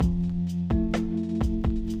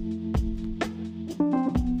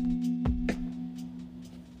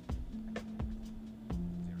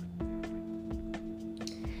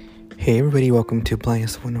Hey everybody, welcome to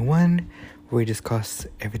Blindness 101, where we discuss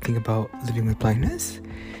everything about living with blindness.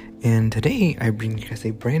 And today I bring you guys a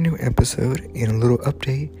brand new episode and a little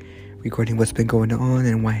update regarding what's been going on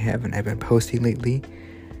and why haven't I been posting lately.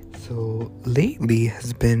 So lately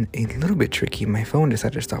has been a little bit tricky. My phone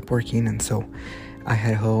decided to stop working, and so I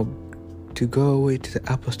had to go to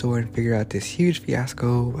the Apple store and figure out this huge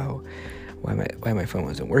fiasco about why my phone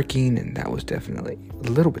wasn't working, and that was definitely a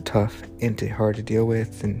little bit tough and hard to deal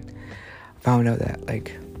with. And found out that I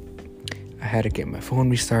had to get my phone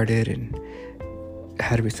restarted and I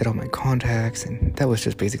had to reset all my contacts, and that was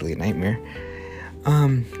just basically a nightmare.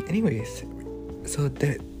 Anyways, so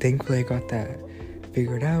thankfully I got that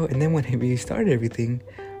figured out, and then when I restarted everything,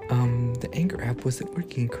 the Anchor app wasn't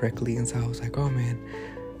working correctly, and so I was like, oh man.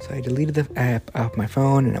 So I deleted the app off my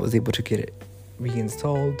phone, and I was able to get it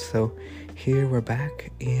reinstalled. So here we're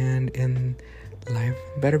back and in life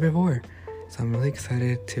better before. So I'm really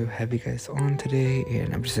excited to have you guys on today,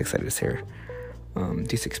 and I'm just excited to share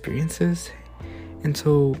these experiences. And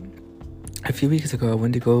so a few weeks ago I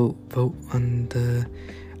went to go vote on the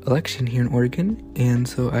election here in Oregon, and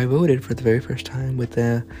so I voted for the very first time with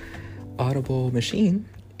the Audible machine,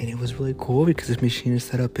 and it was really cool because this machine is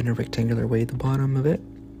set up in a rectangular way at the bottom of it.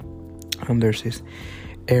 There's these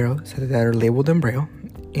arrows that are labeled in Braille,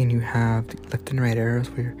 and you have left and right arrows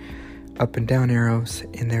where up and down arrows,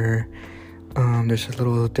 and there's a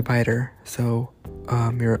little divider. So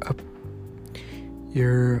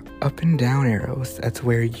your up and down arrows, that's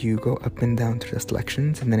where you go up and down through the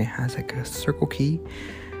selections, and then it has like a circle key,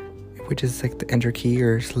 which is like the enter key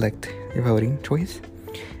or select your voting choice.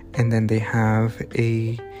 And then they have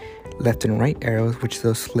a left and right arrows, which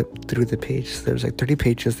they'll slip through the page. So there's like 30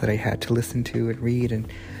 pages that I had to listen to and read, and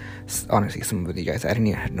honestly, some of you guys, I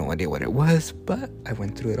had no idea what it was, but I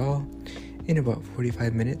went through it all in about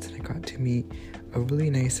 45 minutes, and I got to meet a really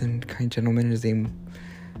nice and kind gentleman. His name,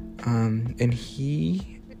 and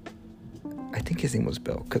I think his name was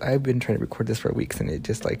Bill, because I've been trying to record this for weeks, and it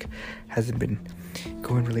just hasn't been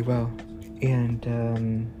going really well, and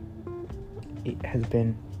it has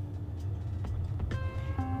been,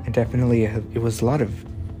 and definitely it was a lot of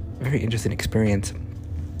very interesting experience.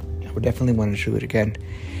 I would definitely want to do it again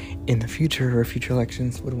in the future, or future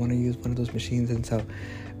elections would want to use one of those machines. And so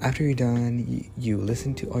after you're done, you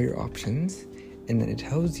listen to all your options, and then it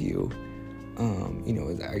tells you,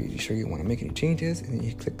 are you sure you want to make any changes? And then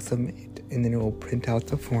you click submit, and then it will print out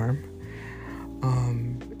the form,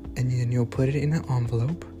 and then you'll put it in an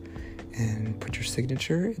envelope and put your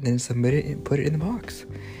signature, and then submit it and put it in the box.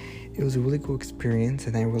 It was a really cool experience,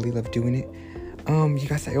 and I really love doing it. You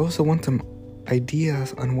guys, I also want some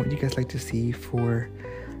ideas on what you guys like to see for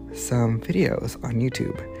some videos on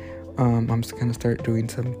YouTube. I'm just gonna start doing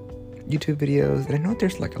some YouTube videos, and I know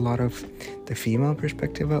there's a lot of the female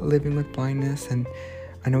perspective about living with blindness, and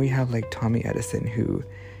I know we have Tommy Edison, who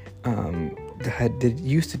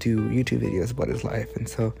used to do YouTube videos about his life, and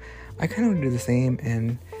so I kind of want to do the same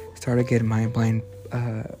and start again my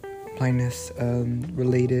blindness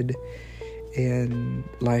related and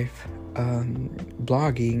life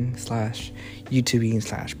blogging / YouTubing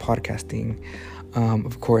 / podcasting.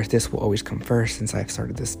 Of course, this will always come first, since I've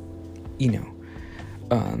started this,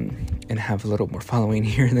 and have a little more following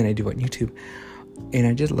here than I do on YouTube. And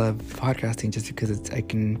I just love podcasting just because I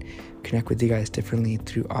can connect with you guys differently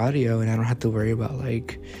through audio, and I don't have to worry about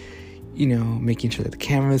making sure that the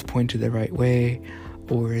camera is pointed the right way,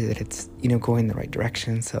 or that it's going the right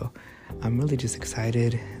direction. So I'm really just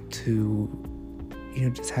excited to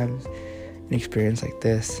just have an experience like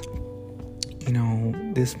this.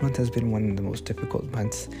 This month has been one of the most difficult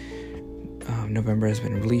months. November has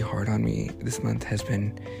been really hard on me. This month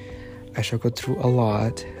I struggled through a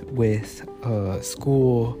lot with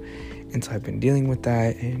school, and so I've been dealing with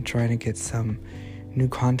that and trying to get some new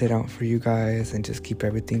content out for you guys and just keep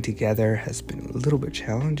everything together has been a little bit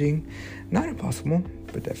challenging. Not impossible,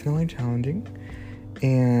 but definitely challenging.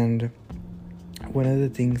 And one of the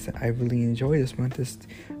things that I really enjoy this month is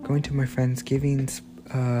going to my Friendsgivings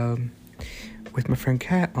with my friend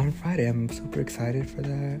Kat on Friday. I'm super excited for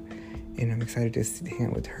that, and I'm excited to hang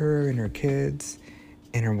out with her and her kids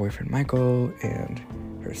and her boyfriend Michael and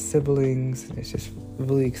her siblings. And it's just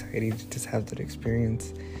really exciting to just have that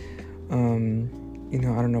experience. I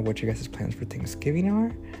don't know what you guys' plans for Thanksgiving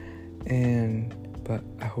are, but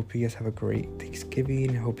I hope you guys have a great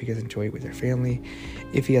Thanksgiving. I hope you guys enjoy it with your family.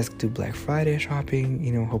 If you guys do Black Friday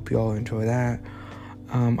shopping, hope you all enjoy that.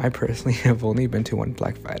 I personally have only been to one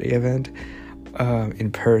Black Friday event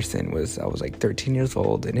in person. I was 13 years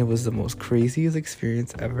old, and it was the most craziest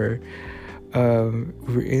experience ever. We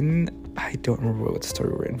were in, I don't remember what store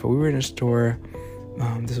we were in, but we were in a store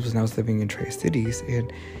This was when I was living in Tri-Cities,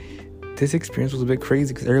 and this experience was a bit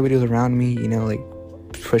crazy because everybody was around me, like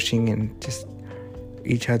pushing and just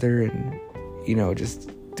each other, and just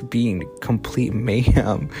being complete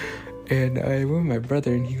mayhem. And I went with my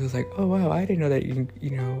brother, and he was like, "Oh wow, I didn't know that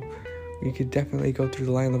we could definitely go through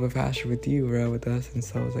the line a little bit faster with you around with us." And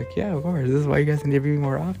so I was like, "Yeah, of course. This is why you guys interview me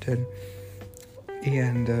more often."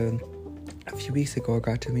 And a few weeks ago, I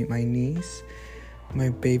got to meet my niece, my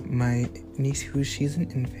niece, she's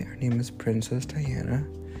an infant. Her name is Princess Diana,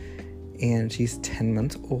 and she's 10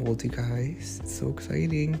 months old. You guys, it's so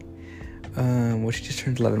exciting. She just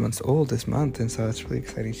turned 11 months old this month, and so it's really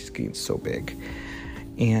exciting. She's getting so big,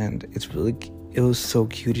 and it was so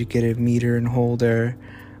cute to get to meet her and hold her.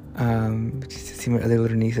 Just to see my other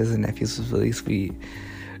little nieces and nephews was really sweet.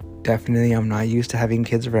 Definitely, I'm not used to having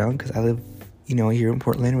kids around because I live, here in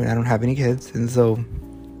Portland when I don't have any kids, and so,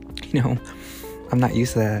 I'm not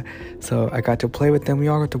used to that. So I got to play with them. We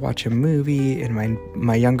all got to watch a movie, and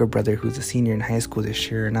my younger brother, who's a senior in high school this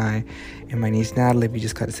year, and I and my niece Natalie, we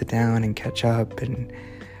just got to sit down and catch up and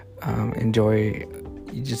enjoy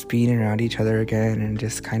just being around each other again, and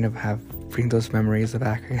just kind of bring those memories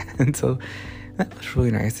back again. So that was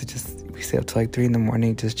really nice. We stayed up till like 3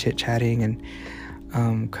 a.m, just chit-chatting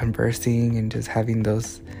and conversing, and just having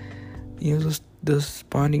those those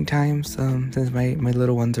bonding times, since my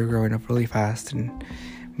little ones are growing up really fast, and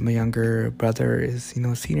my younger brother is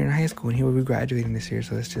senior in high school, and he will be graduating this year.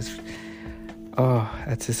 So it's just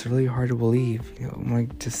that's just really hard to believe. I'm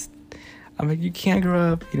like, you can't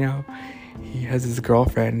grow up. He has his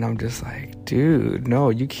girlfriend, and I'm just like, dude, no,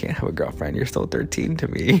 you can't have a girlfriend. You're still 13 to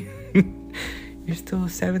me. You're still a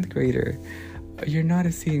 7th grader. You're not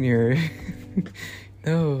a senior.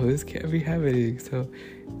 No, this can't be happening. So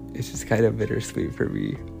it's just kind of bittersweet for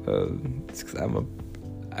me. It's because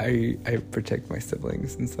I protect my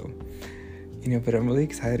siblings, and so but I'm really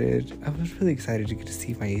excited. I was really excited to get to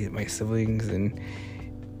see my siblings and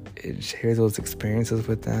share those experiences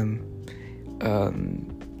with them.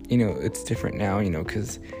 It's different now,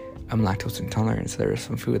 because I'm lactose intolerant, so there was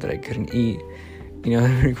some food that I couldn't eat.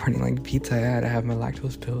 Regarding like pizza, I had to have my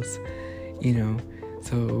lactose pills.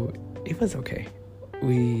 So it was okay.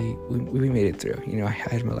 We made it through. I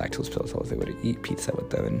had my lactose pills, so I was able to eat pizza with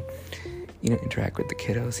them and interact with the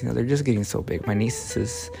kiddos. They're just getting so big. My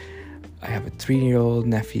nieces, I have a 3-year-old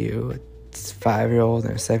nephew, a 5-year-old,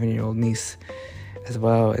 and a 7-year-old niece as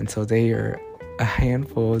well, and so they are a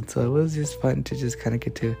handful. And so it was just fun to just kind of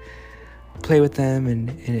get to play with them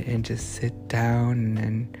and just sit down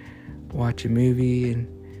and watch a movie. And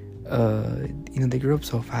they grew up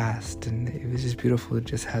so fast, and it was just beautiful to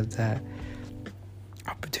just have that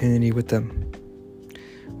opportunity with them.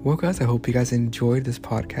 Well, guys, I hope you guys enjoyed this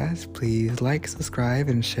podcast. Please like, subscribe,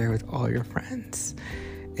 and share with all your friends.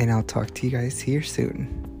 And I'll talk to you guys here soon.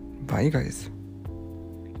 Bye, you guys.